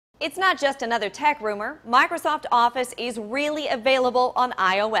It's not just another tech rumor. Microsoft Office is really available on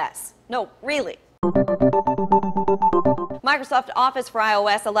iOS. No, really. Microsoft Office for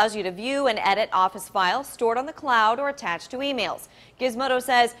iOS allows you to view and edit Office files stored on the cloud or attached to emails. Gizmodo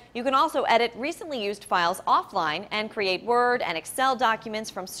says you can also edit recently used files offline and create Word and Excel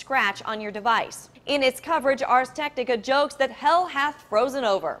documents from scratch on your device. In its coverage, Ars Technica jokes that hell hath frozen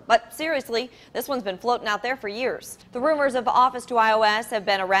over. But seriously, this one's been floating out there for years. The rumors of Office to iOS have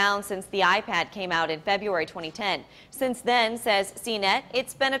been around since the iPad came out in February 2010. Since then, says CNET,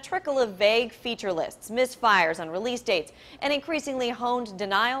 it's been a trickle of vague feature lists, misfires on release dates, and increasingly honed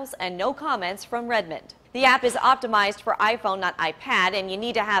denials and no comments from Redmond. The app is optimized for iPhone, not iPad, and you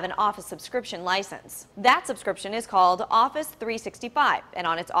need to have an Office subscription license. That subscription is called Office 365, and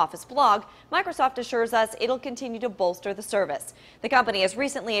on its Office blog, Microsoft assures us it'll continue to bolster the service. The company has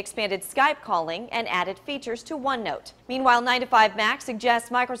recently expanded Skype calling and added features to OneNote. Meanwhile, 9 to 5 Mac suggests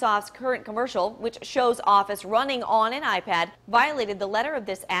Microsoft's current commercial, which shows Office running on an iPad, violated the letter of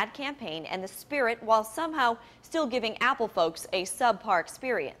this ad campaign and the spirit while somehow still giving Apple folks a subpar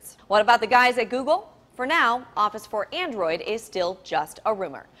experience. What about the guys at Google? For now, Office for Android is still just a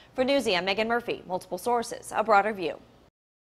rumor. For Newsy, I'm Megan Murphy. Multiple sources, a broader view.